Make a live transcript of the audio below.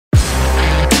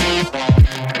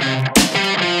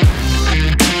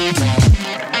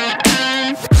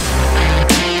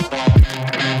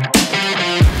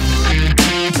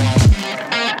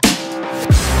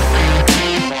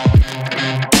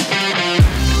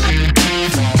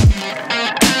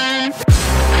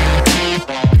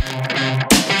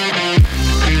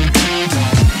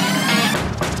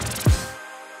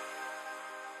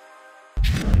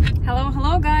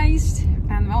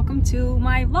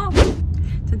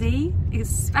today is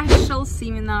a special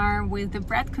seminar with the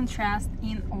Bret Contreras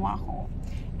in Oahu.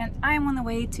 And I'm on the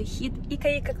way to hit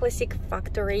Ikaika Fitness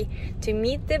Factory to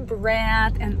meet the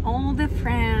Bret and all the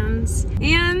friends.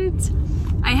 And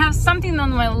I have something on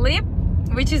my lip,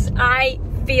 which is I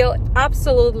feel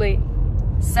absolutely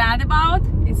sad about.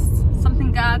 It's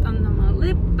something got on my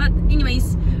lip, but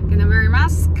anyways, I'm gonna wear a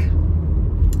mask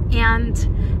and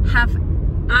have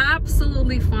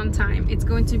absolutely fun time. It's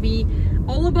going to be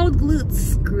all about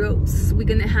glutes growth. We're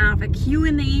gonna have a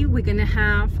Q&A, we're gonna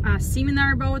have a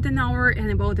seminar about an hour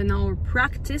and about an hour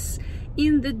practice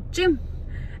in the gym.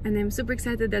 And I'm super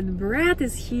excited that Bret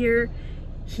is here.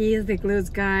 He is the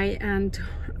glutes guy, and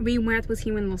we met with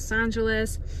him in Los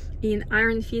Angeles in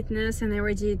Iron Fitness, and I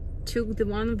already took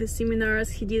one of the seminars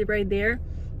he did right there.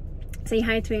 Say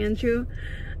hi to Andrew.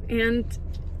 And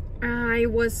I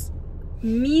was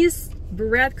Miss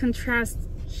Bret Contreras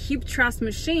hip thrust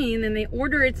machine, and I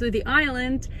ordered it to the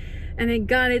island and I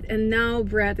got it, and now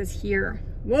Bret is here.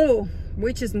 Whoa,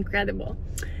 which is incredible.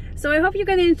 So I hope you're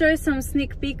gonna enjoy some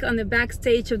sneak peek on the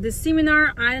backstage of the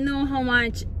seminar. I don't know how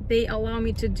much they allow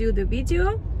me to do the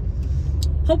video.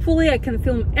 Hopefully I can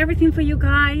film everything for you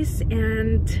guys,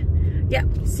 and yeah,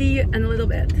 see you in a little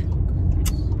bit.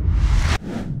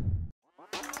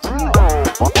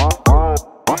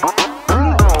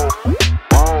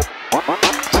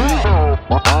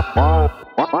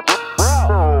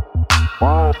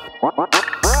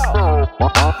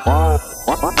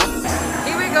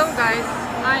 Here we go, guys.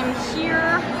 I'm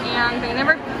here and I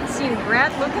never seen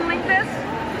Bret looking like this.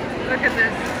 Look at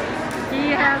this.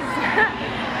 He has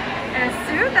a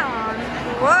suit on.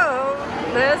 Whoa,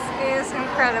 this is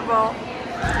incredible.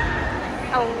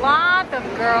 A lot of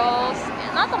girls,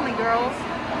 not only girls,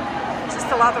 just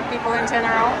a lot of people in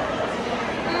general.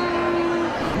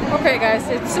 Okay guys,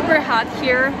 it's super hot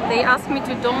here. They asked me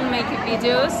to don't make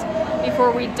videos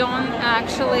before we don't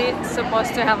actually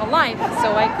supposed to have a live.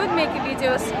 So I could make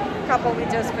videos, couple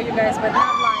videos for you guys, but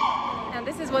not live. And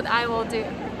this is what I will do.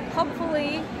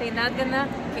 Hopefully they're not gonna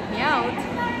kick me out.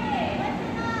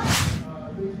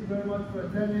 Thank you very much for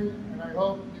attending, and I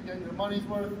hope you get your money's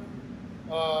worth.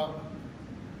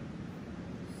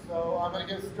 So I'm gonna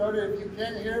get started. If you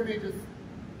can't hear me, just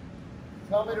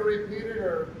tell me to repeat it,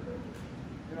 or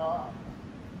you know,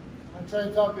 I'm trying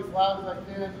to talk as loud as I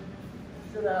can.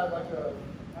 Should have like a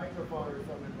microphone or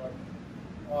something, but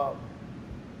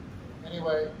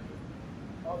anyway,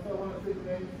 also I want to say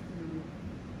thanks to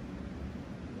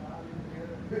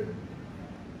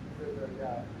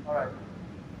yeah. All right.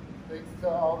 Thanks to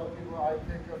all the people at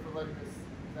Ikaika for letting us. Is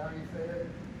that how you say it?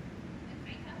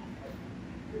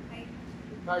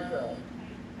 Ikaika.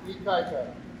 Ikaika.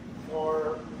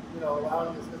 Or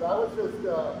allowing us, because I was just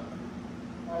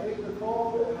I hate the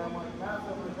cold, and I'm like, Mass,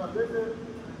 I'm going to come visit.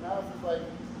 And Mass is like,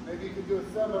 maybe you could do a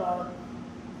seminar.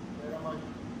 And I'm like,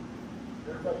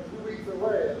 there's like 2 weeks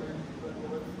away. And then she's like,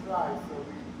 well, let's try. So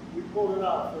we pulled it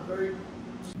off. So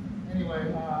anyway,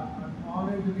 I'm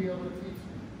honored to be able to teach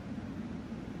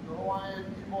the Hawaiian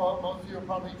people. Most of you are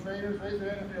probably trainers. Raise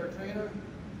your hand if you're a trainer.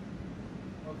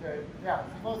 Okay, yeah,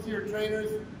 so most of you are trainers.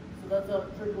 So that's how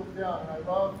it trickles down. And I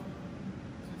love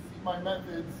to see my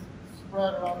methods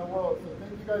spread around the world. So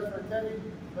thank you guys for attending.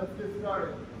 Let's get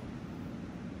started.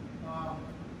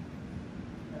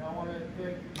 And I want to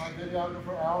thank my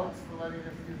videographer Alex for letting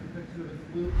us use a picture of his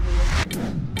glute.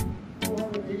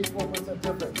 484%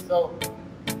 difference. So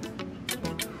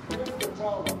here's the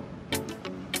problem.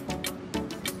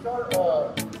 You start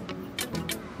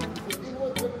if people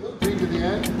took glute to the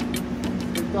end,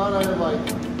 they thought I had like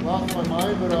lost my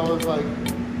mind, but I was like,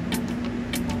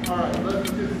 alright, let's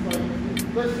just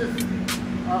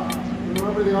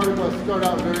remember the article, I start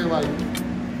out very like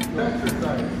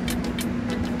exercise.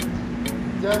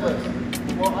 Deadlift.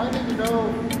 Well, I need to know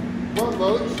what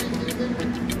load she's using.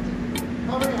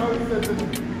 How many hard sets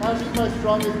she's my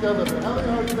strongest deadlifter. How many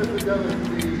hard sets of deadlift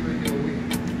do you usually do a week?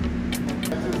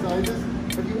 Exercises.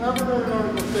 Have you ever read an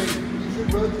article saying you should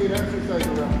rotate exercise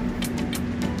around?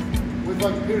 With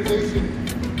like periodization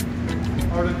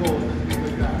articles and things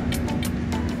like that.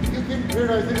 You can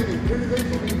periodize anything.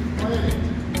 Periodization means planning.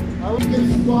 I would get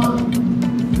squat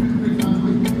 2-3 times a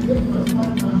week. You can get my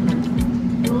squat time.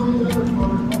 You only never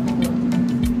squat a couple times.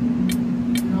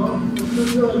 You know? It's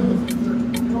just like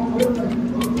you don't live like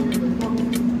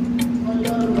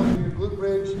your glute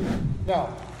bridge. Now,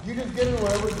 you just get in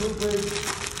wherever glute bridge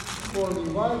form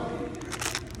you like.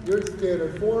 Your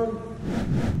standard form.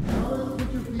 Now let's put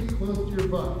your feet close to your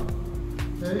butt.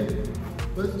 Okay?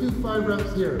 Let's do 5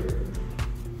 reps here.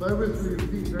 5 reps with your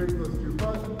feet very close to your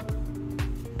butt.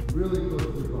 Really close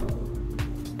to your butt.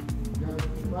 Yeah,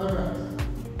 5 reps.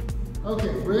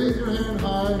 Okay, raise your hand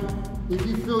high.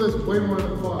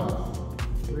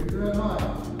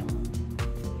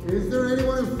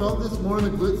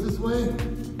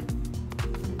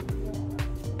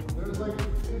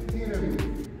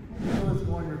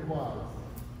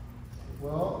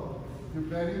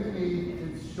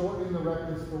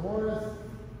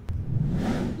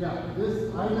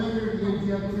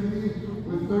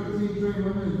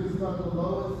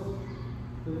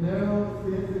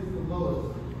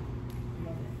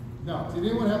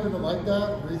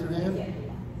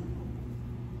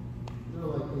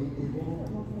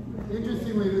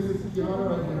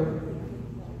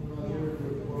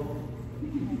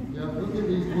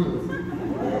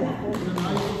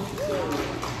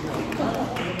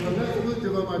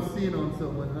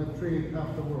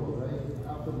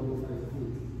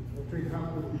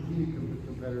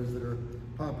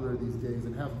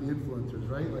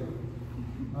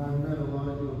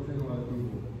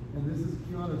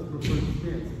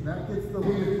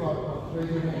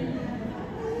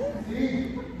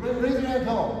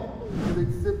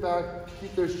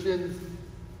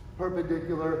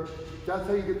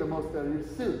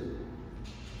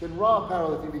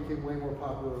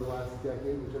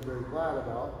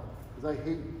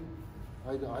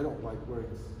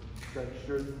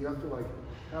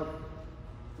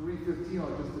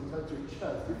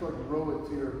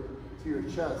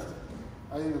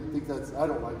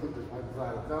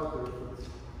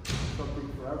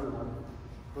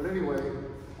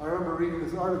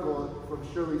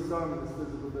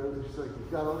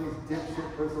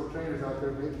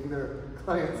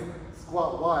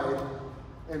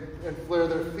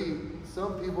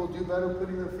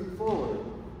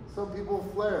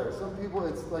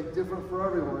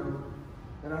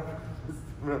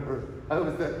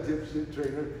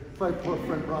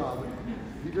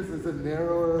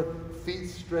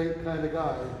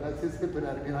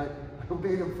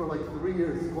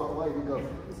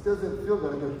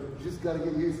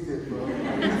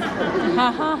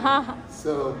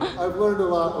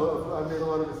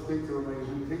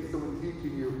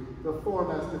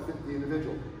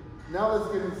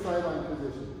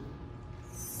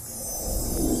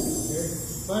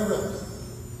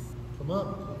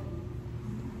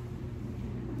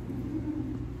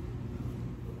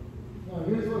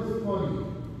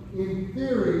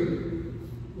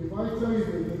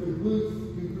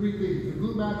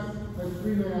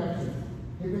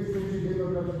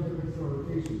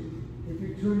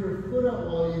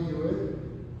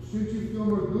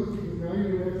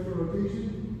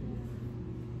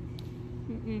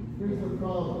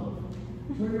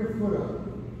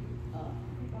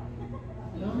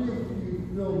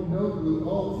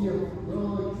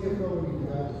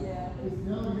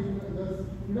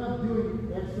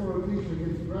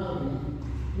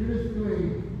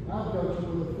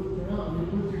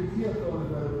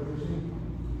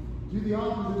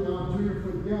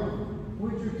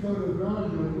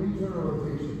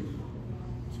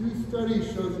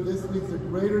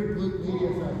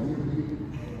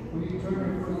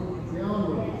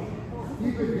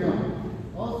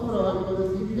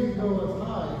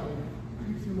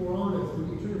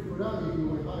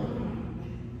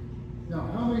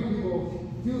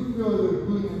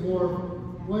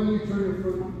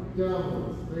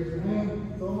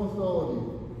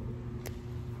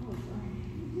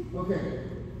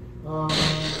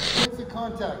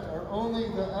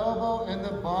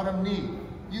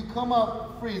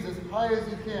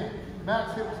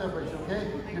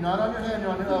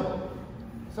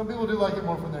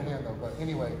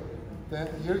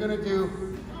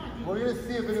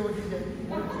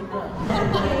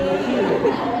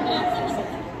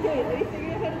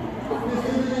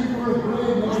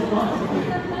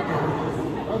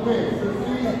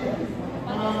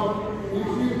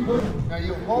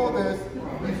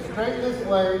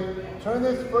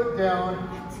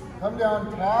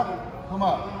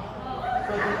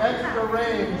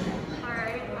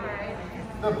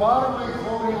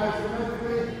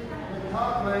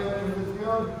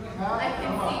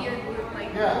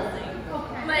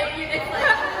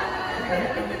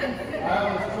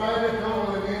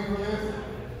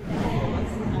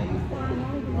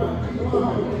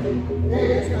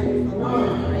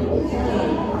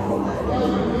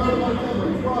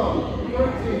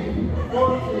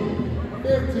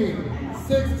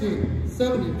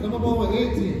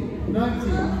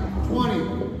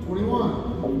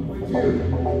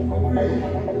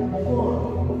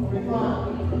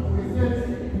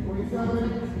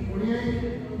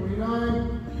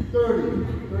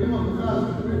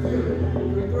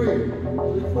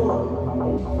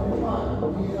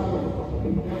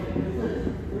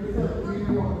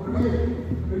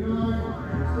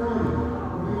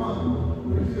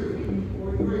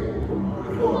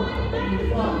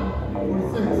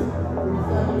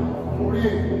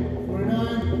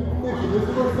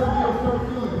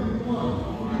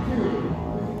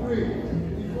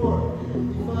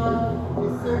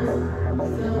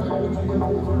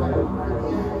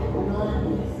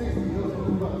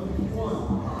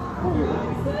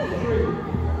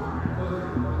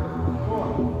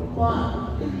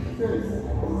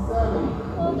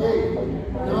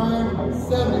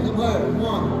 70, come higher.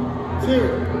 1, 2,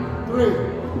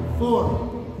 3,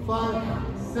 4, 5,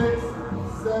 6,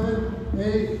 7,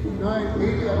 8, 9,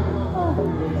 80.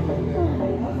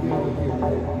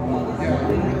 Yeah,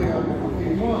 you really have it.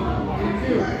 81,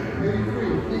 82,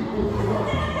 83, equals to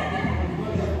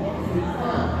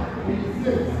 85,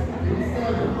 86,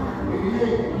 87,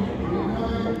 88,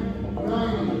 89,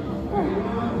 90,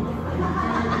 91,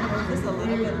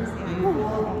 94,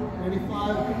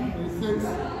 95, 96,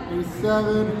 87,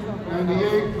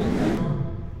 98.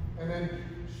 And then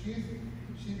she's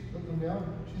looking down.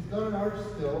 She's done an arch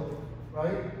still,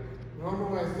 right? Remember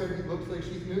when I said it looks like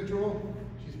she's neutral?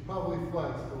 She's probably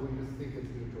flexed, but we just think it's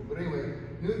neutral. But anyway,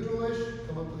 neutral-ish,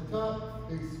 come up to the top,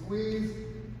 big squeeze,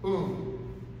 boom.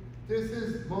 This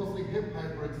is mostly hip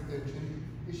hyperextension.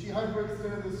 Is she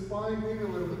hyperextended the spine? Maybe a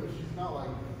little bit, but she's not like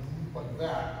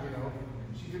that, you know?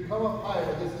 She could come up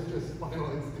higher, this is just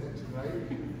spinal extension, right?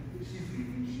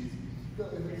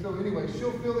 So anyway,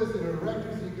 she'll feel this in her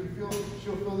erectors, you can feel,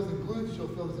 she'll feel this in glutes, she'll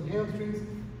feel this in hamstrings,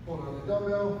 pulling on the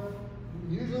dumbbell.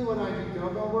 Usually when I do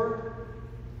dumbbell work,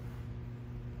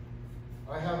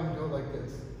 I have them do it like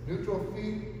this. Neutral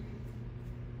feet,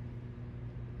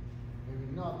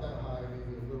 maybe not that high,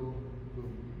 maybe a little,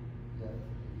 boom. Yeah,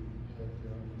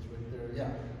 it's right there,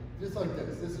 yeah. Just like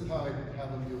this, this is how I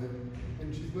have them do it.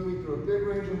 And she's moving through a big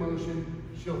range of motion.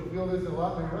 She'll feel this a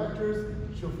lot in the erectors,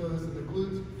 she'll feel this in the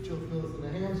glutes, she'll feel this in the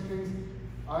hamstrings.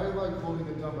 I like holding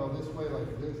the dumbbell this way,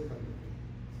 like this,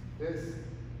 this.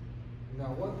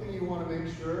 Now, one thing you want to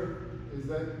make sure is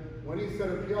that when you set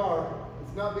a PR,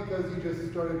 it's not because you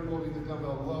just started holding the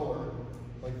dumbbell lower,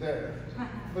 like there,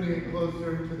 putting it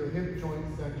closer to the hip joint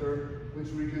center, which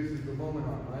reduces the moment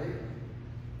arm, right?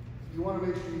 You want to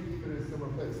make sure you keep it in a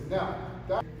similar place. Now,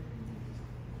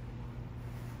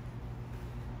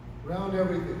 round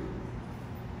everything.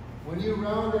 When you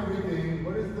round everything,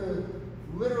 what is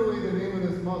literally the name of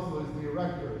this muscle is the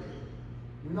erector.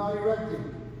 You're not erecting.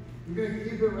 You're going to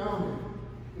keep it rounded.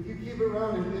 If you keep it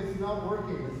rounded, it's not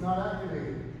working. It's not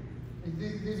activated.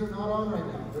 These are not on right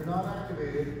now. They're not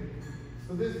activated.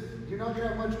 So you're not going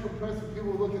to have much compression.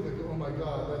 People look at it and go, oh my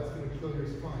God, that's going to kill your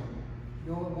spine.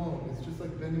 No, it won't. It's just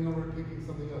like bending over and picking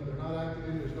something up. They're not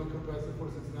activated. There's no compressive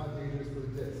force. It's not dangerous for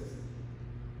the discs.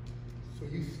 So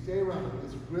you stay around.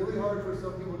 It's really hard for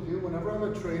some people to do. Whenever I'm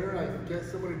a trainer, I get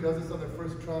someone who does this on their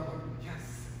first try, I'm like,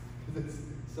 yes! Because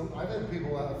I've had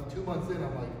people out 2 months in,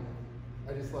 I'm like,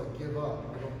 I just like give up.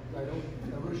 I don't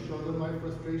ever show them my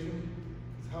frustration.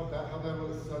 It's how bad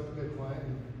will it suck to be a client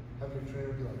and have your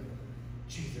trainer be like,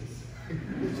 Jesus,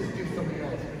 let's just do something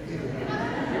else. You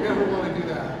never want to do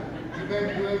that.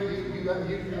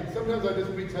 Sometimes I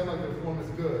just pretend like the form is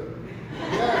good.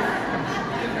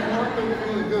 Yes, you want them to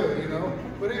feel good, you know?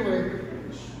 But anyway,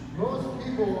 most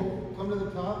people come to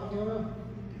the top, Kiana.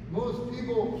 Most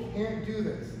people can't do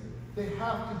this. They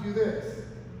have to do this.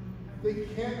 They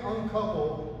can't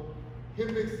uncouple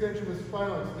hip extension with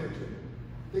spinal extension.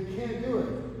 They can't do it.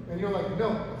 And you're like,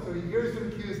 no. So here's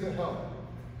some cues that help.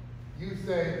 You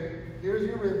say, here's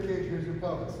your rib cage, here's your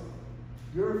pelvis.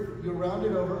 You're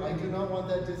rounded over. I do not want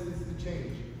that distance to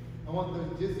change. I want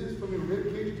the distance from your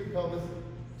rib cage to pelvis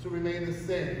to remain the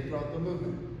same throughout the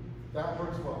movement. That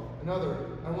works well. Another,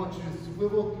 I want you to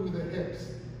swivel through the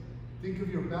hips. Think of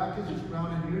your back as just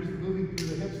rounded, and you're just moving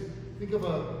through the hips. Think of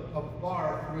a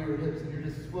bar through your hips, and you're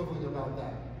just swiveling about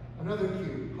that. Another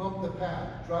cue, hump the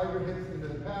pad. Drive your hips into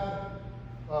the pad.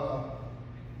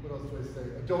 What else do I say?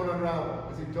 Don't unravel.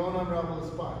 I say don't unravel the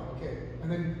spine. Okay.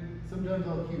 And then sometimes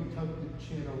I'll cue tuck the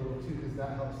chin a little too, because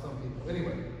that helps some people.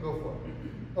 Anyway, go for it.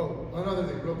 Oh, another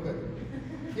thing, real quick.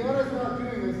 Kiana's not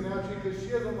doing this naturally because she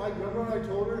doesn't like, remember when I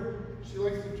told her she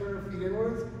likes to turn her feet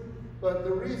inwards? But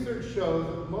the research shows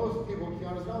that most people,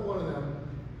 Kiana's not one of them,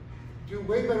 do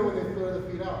way better when they flare the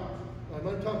feet out.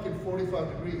 I'm talking 45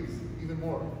 degrees, even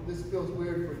more. This feels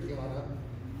weird for Kiana.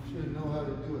 She doesn't know how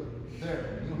to do it.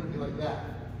 There, you want to be like that.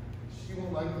 She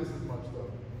won't like this as much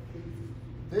though.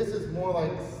 This is more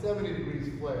like 70 degrees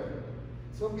flare.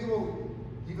 Some people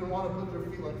even want to put their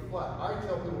feet like flat. I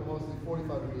tell people mostly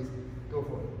 45 degrees, go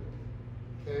for it.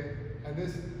 Okay? And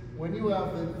this, when you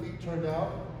have the feet turned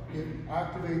out, it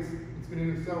activates, it's going to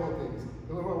do several things.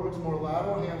 It works more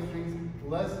lateral hamstrings,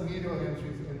 less medial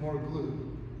hamstrings, and more glute.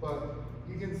 But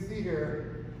you can see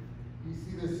here, you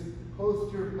see this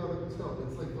posterior pelvic tilt.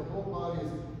 It's like the whole body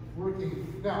is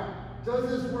working. Now, does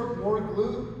this work more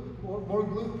glute? More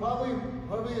glute?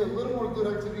 Probably a little more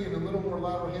glute activity and a little more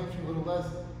lateral hamstring, a little less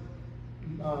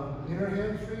inner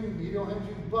hamstring, medial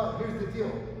hamstring. But here's the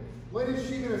deal. When is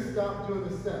she going to stop doing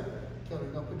the set? Kelly,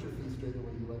 now put your feet straight the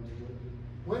way you like to do it.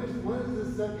 When is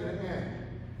this set going to end?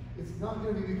 It's not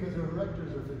going to be because her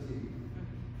erectors are fatigued.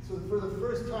 So for the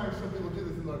first time, some people do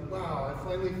this and they're like, wow, I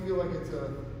finally feel like it's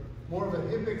more of a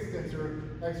hip extensor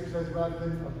exercise rather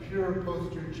than a pure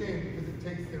posterior chain because it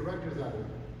takes the erectors out of it.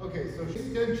 Okay, so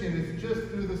extension is just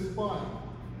through the spine.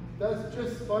 That's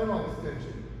just spinal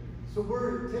extension. So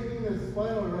we're taking the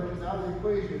spinal erectors out of the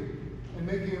equation and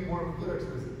making it more of a glute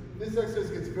exercise. This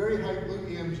exercise gets very high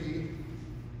glute EMG,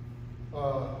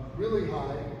 really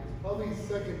high, probably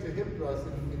second to hip thrust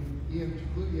in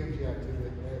glute EMG activity.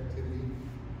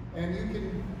 And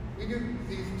we do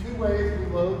these two ways. We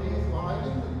load these behind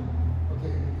them. Okay,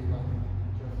 you can do that.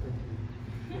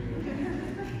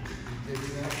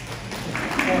 Taking that.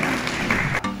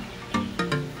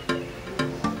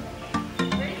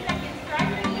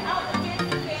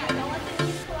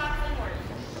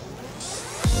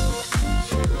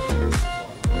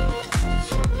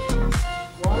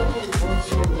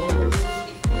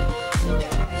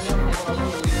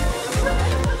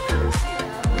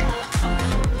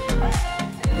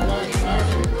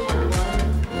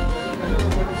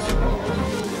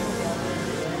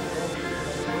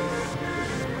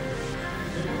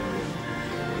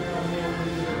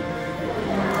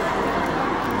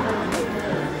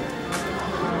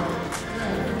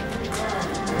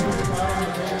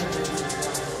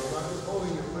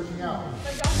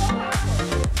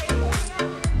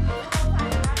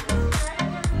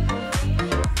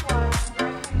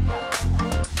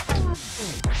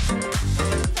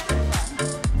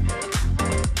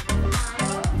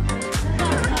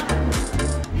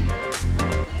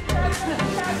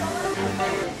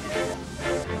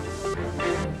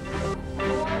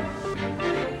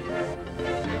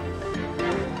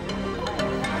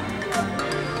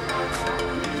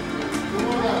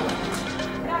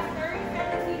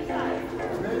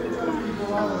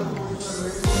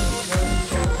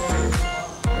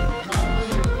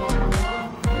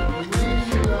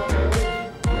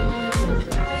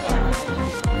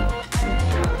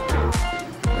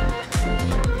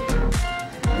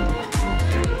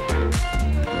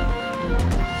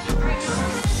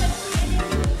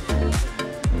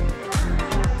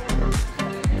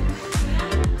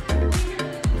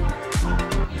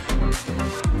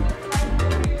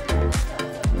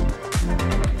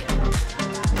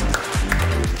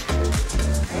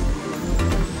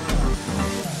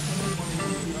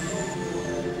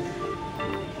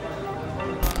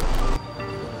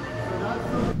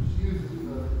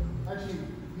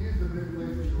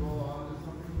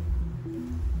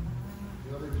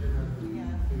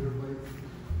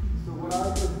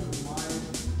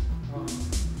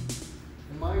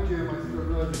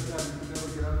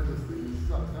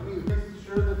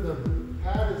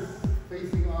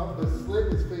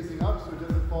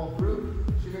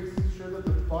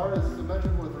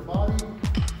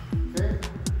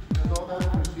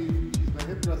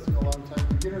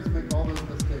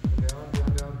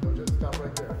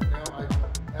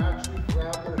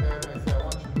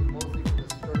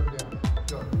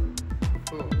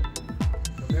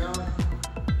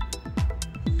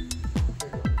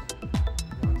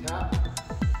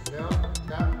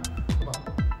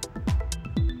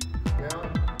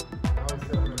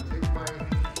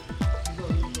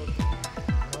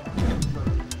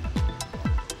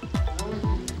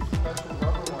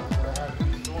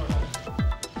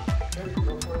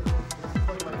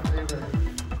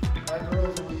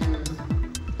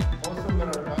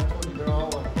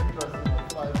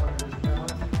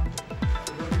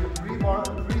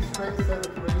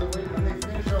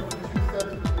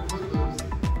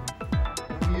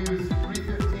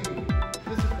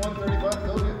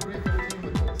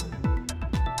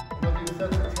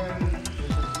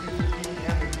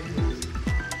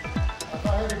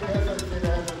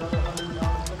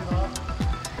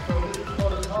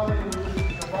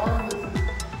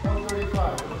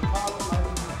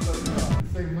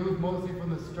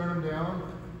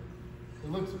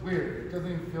 It doesn't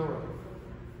even feel right.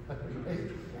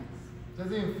 It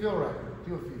doesn't even feel right.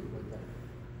 Do a few like that.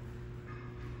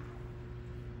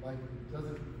 Like,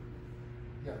 doesn't,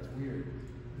 yeah, it's weird.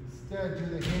 Instead, do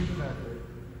the hinge method.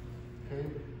 Okay?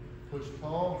 Push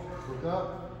tall, look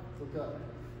up,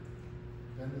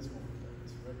 Bend this one.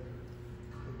 That's right there.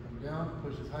 Okay, come down,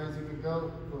 push as high as you can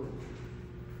go. Boom.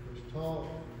 Push tall.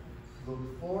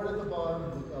 Look forward at the bottom,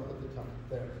 look up at the top.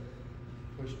 There.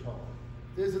 Push tall.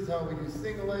 This is how we do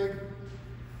single leg.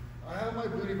 I have my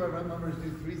Booty by Rep members do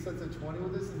 3 sets of 20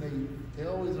 with this, and they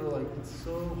always are like, it's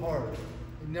so hard.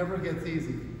 It never gets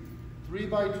easy. 3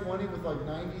 by 20 with like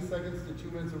 90 seconds to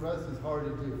 2 minutes of rest is hard to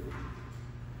do.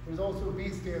 There's also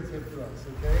B-stance hip thrusts,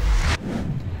 okay?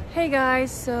 Hey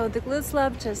guys, so the glutes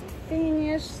lab just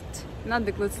finished. not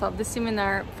the Glute Club, the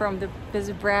seminar from this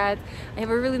Bret. I have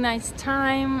a really nice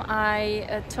time.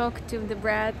 I talked to the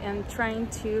Bret and trying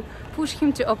to push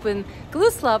him to open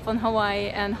Glute Club on Hawaii,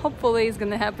 and hopefully it's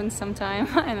gonna happen sometime.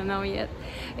 I don't know yet.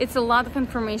 It's a lot of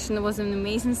information. It was an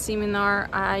amazing seminar.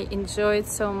 I enjoyed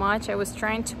so much. I was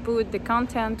trying to put the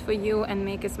content for you and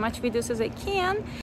make as much videos as I can.